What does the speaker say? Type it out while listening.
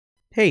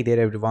Hey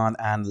there everyone,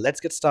 and let's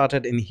get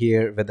started in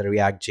here with the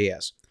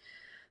reactjs.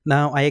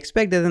 Now I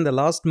expect that in the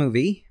last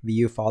movie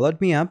you followed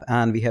me up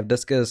and we have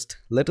discussed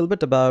a little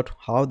bit about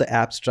how the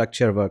app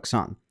structure works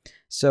on.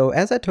 So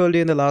as I told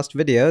you in the last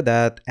video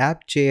that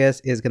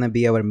app.js is going to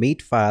be our meat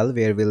file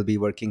where we'll be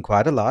working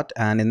quite a lot,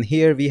 and in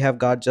here we have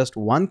got just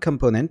one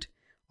component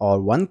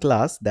or one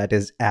class, that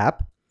is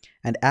app,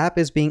 and app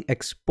is being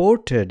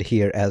exported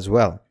here as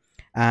well.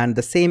 And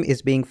the same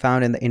is being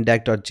found in the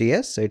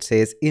index.js. So it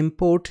says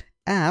import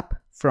app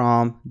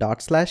from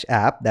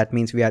 /app. That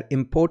means we are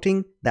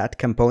importing that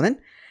component,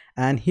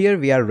 and here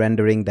we are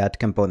rendering that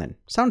component.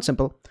 Sounds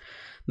simple.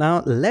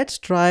 Now let's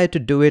try to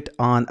do it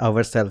on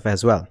ourselves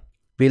as well.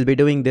 We'll be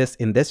doing this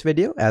in this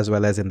video as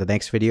well as in the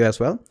next video as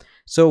well.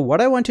 So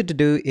what I want you to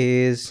do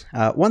is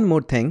one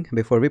more thing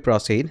before we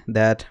proceed,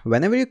 that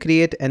whenever you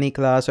create any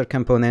class or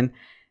component,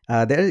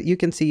 there you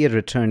can see a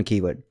return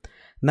keyword.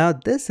 Now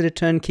this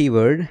return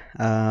keyword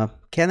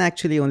can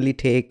actually only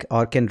take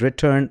or can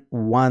return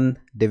one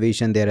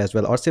division there as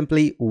well, or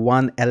simply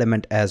one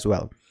element as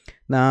well.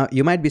 Now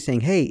you might be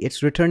saying, hey,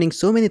 it's returning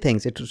so many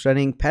things. It's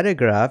returning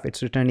paragraph,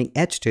 it's returning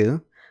h2,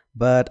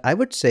 but I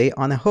would say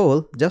on a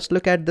whole, just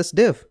look at this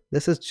div.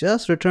 This is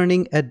just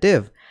returning a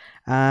div.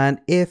 And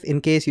if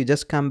in case you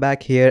just come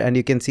back here and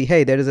you can see,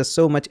 hey, there is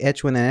so much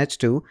h1 and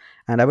h2,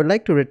 and I would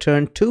like to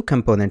return two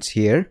components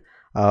here.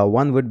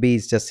 One would be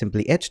just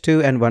simply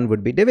h2 and one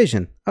would be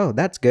division. Oh,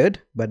 that's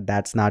good, but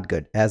that's not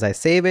good. As I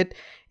save it,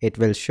 it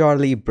will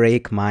surely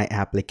break my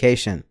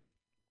application.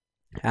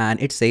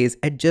 And it says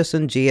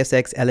adjacent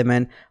JSX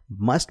element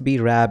must be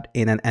wrapped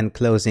in an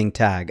enclosing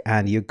tag,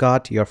 and you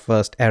got your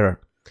first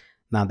error.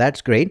 Now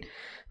that's great,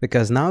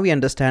 because now we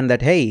understand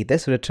that, hey,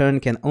 this return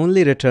can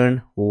only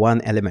return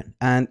one element.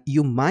 And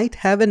you might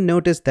haven't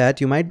noticed that.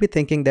 You might be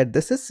thinking that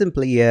this is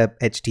simply a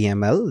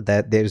HTML,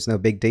 that there's no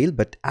big deal,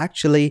 but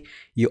actually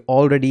you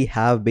already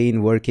have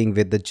been working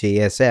with the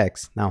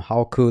JSX. Now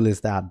how cool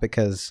is that?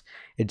 Because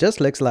it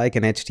just looks like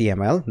an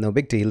HTML, no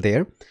big deal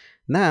there.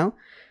 Now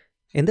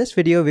in this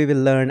video we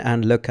will learn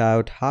and look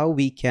out how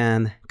we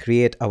can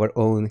create our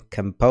own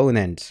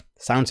components.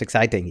 Sounds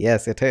exciting.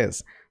 Yes, it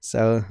is.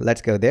 So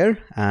let's go there,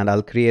 and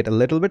I'll create a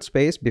little bit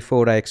space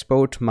before I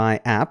export my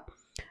app.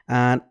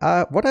 And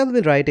what I'll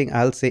be writing,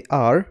 I'll say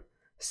RCOM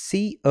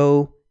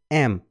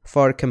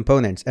for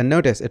components. And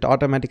notice it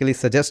automatically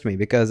suggests me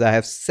because I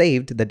have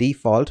saved the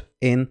default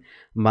in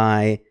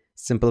my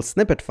simple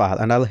snippet file,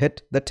 and I'll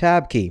hit the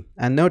tab key.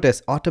 And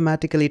notice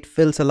automatically it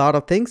fills a lot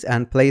of things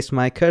and place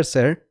my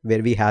cursor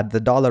where we had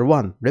the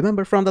 $1.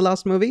 Remember from the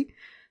last movie?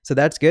 So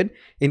that's good.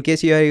 In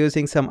case you are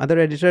using some other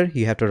editor,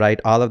 you have to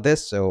write all of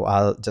this. So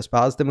I'll just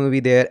pause the movie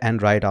there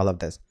and write all of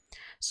this.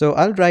 So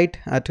I'll write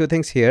two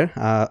things here.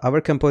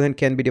 Our component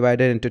can be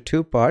divided into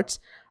two parts,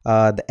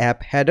 the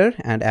app header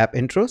and app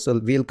intro. So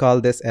we'll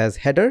call this as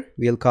header.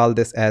 We'll call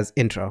this as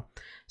intro.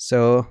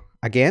 So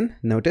again,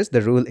 notice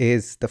the rule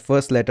is the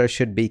first letter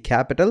should be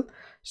capital.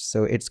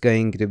 So it's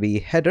going to be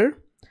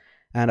header,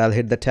 and I'll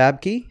hit the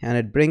tab key, and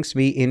it brings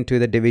me into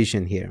the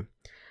division here.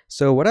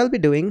 So what I'll be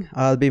doing,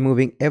 I'll be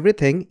moving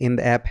everything in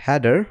the app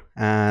header,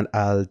 and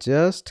I'll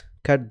just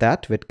cut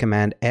that with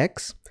Command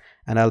X,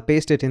 and I'll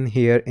paste it in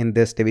here in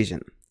this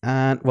division.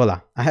 And voila,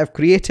 I have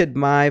created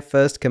my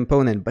first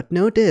component, but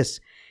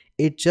notice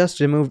it just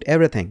removed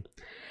everything.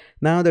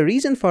 Now the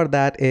reason for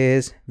that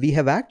is we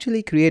have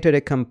actually created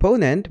a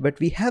component, but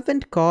we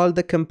haven't called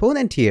the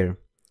component here.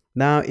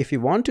 Now if you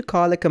want to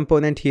call a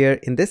component here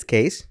in this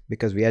case,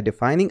 because we are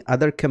defining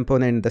other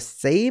component in the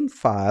same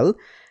file,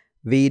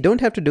 we don't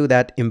have to do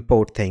that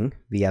import thing.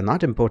 We are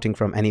not importing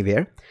from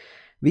anywhere.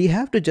 We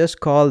have to just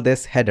call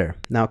this header.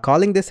 Now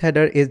calling this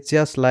header is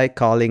just like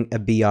calling a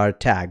BR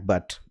tag,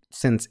 but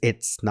since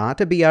it's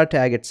not a BR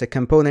tag, it's a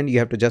component, you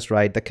have to just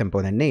write the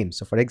component name.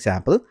 So for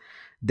example,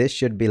 this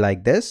should be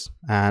like this,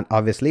 and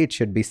obviously it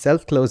should be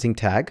self-closing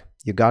tag.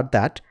 You got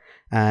that.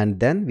 And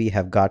then we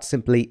have got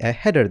simply a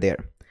header there.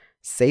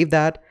 Save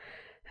that,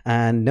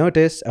 and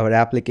notice our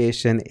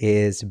application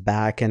is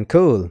back and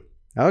cool.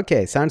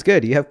 Okay, sounds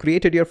good. You have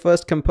created your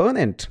first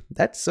component.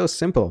 That's so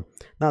simple.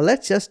 Now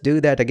let's just do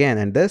that again,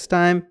 and this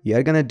time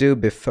you're gonna do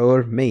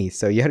before me.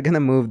 So you're gonna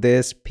move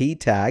this p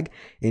tag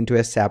into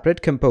a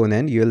separate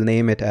component. You'll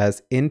name it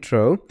as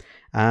intro,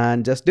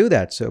 and just do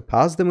that. So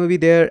pause the movie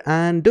there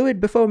and do it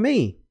before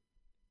me.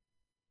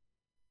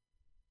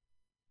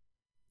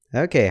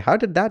 Okay, how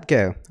did that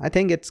go? I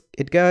think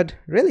it got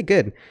really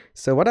good.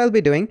 So what I'll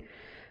be doing,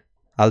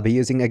 I'll be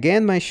using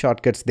again my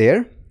shortcuts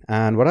there.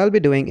 And what I'll be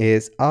doing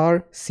is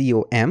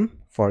RCOM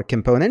for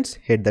components,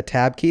 hit the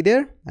tab key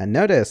there, and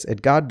notice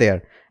it got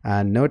there.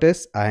 And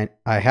notice I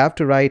have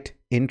to write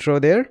intro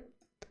there,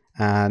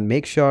 and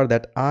make sure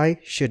that I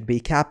should be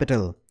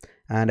capital.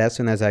 And as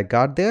soon as I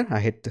got there,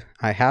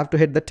 I have to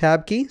hit the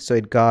tab key, so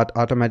it got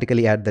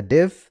automatically at the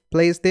div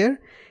place there.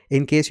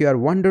 In case you are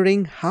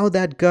wondering how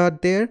that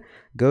got there,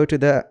 go to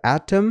the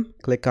atom,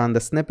 click on the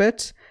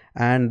snippets,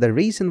 And the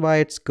reason why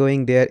it's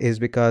going there is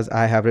because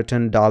I have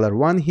written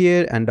 $1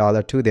 here and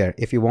 $2 there.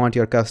 If you want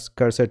your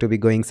cursor to be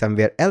going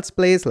somewhere else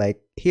place, like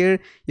here,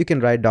 you can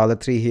write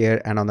 $3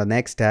 here, and on the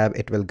next tab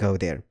it will go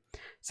there.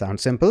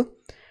 Sounds simple?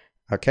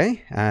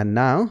 Okay, and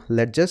now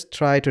let's just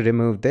try to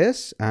remove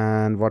this.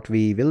 And what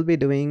we will be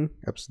doing,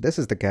 oops, this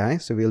is the guy.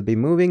 So we'll be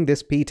moving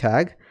this p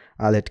tag.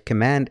 I'll hit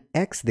Command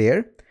X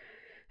there,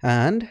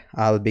 and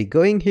I'll be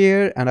going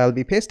here and I'll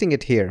be pasting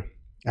it here,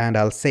 and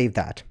I'll save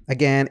that.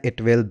 Again, it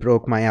will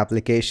broke my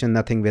application.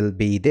 Nothing will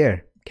be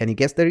there. Can you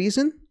guess the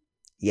reason?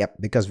 Yep,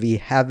 because we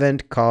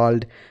haven't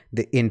called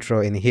the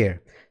intro in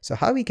here. So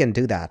how we can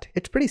do that?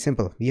 It's pretty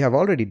simple. You have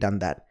already done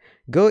that.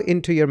 Go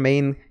into your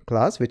main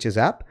class, which is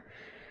app.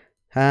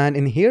 And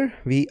in here,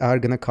 we are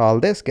going to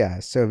call this guy.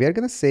 So we are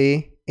going to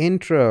say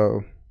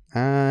intro,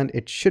 and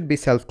it should be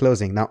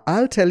self-closing. Now,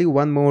 I'll tell you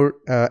one more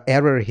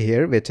error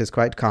here, which is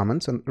quite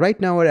common. So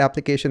right now our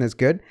application is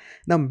good.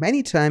 Now,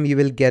 many times you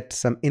will get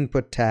some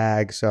input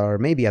tags or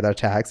maybe other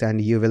tags,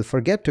 and you will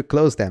forget to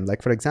close them.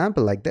 Like for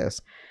example, like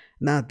this.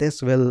 Now,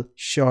 this will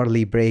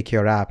surely break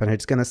your app, and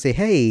it's going to say,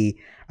 hey,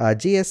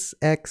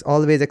 JSX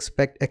always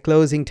expect a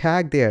closing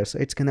tag there. So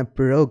it's going to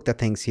broke the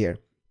things here.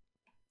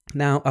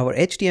 Now, our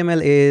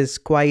HTML is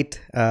quite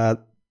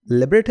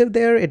liberative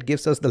there. It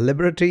gives us the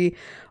liberty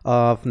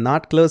of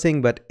not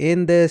closing, but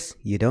in this,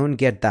 you don't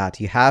get that.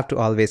 You have to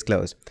always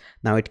close.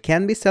 Now, it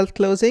can be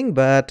self-closing,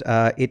 but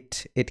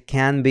it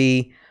can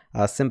be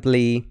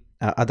simply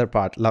other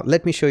part. Now,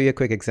 let me show you a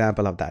quick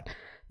example of that.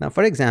 Now,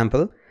 for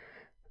example,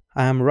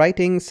 I'm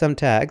writing some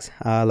tags,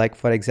 like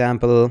for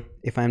example,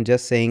 if I'm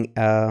just saying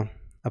a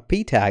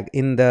p tag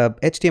in the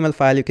HTML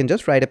file, you can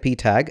just write a p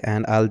tag,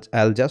 and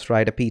I'll just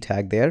write a p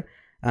tag there.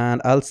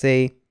 And I'll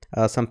say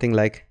something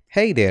like,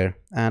 hey there,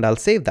 and I'll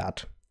save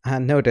that.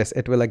 And notice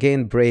it will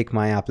again break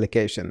my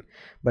application.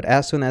 But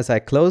as soon as I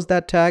close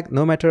that tag,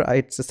 no matter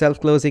it's a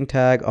self-closing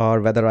tag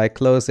or whether I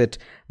close it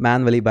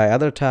manually by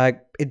other tag,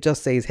 it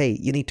just says, hey,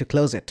 you need to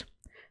close it.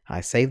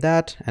 I save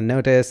that, and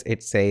notice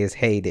it says,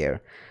 hey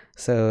there.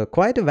 So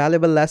quite a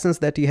valuable lessons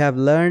that you have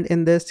learned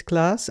in this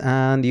class.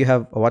 And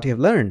what you have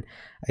learned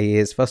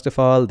is, first of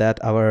all,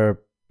 that our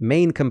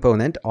main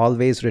component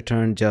always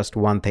return just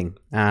one thing,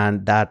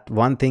 and that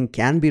one thing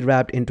can be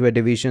wrapped into a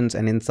divisions,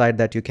 and inside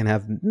that you can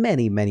have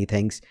many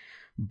things,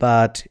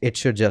 but it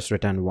should just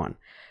return one.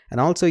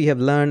 And also you have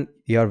learned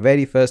your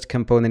very first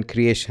component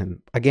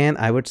creation. Again,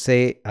 I would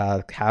say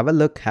have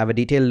a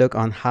detailed look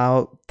on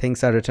how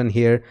things are written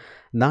here.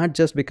 Not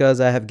just because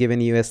I have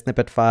given you a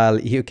snippet file,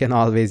 you can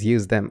always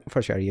use them.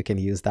 For sure, you can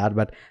use that.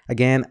 But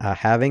again,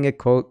 having a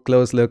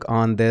close look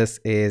on this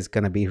is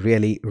going to be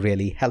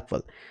really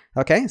helpful.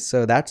 Okay,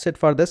 so that's it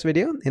for this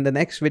video. In the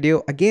next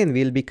video, again,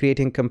 we'll be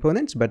creating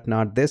components, but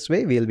not this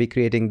way. We'll be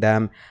creating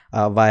them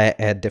via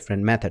a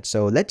different method.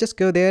 So let's just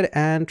go there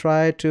and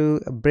try to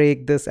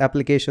break this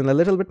application a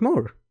little bit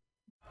more.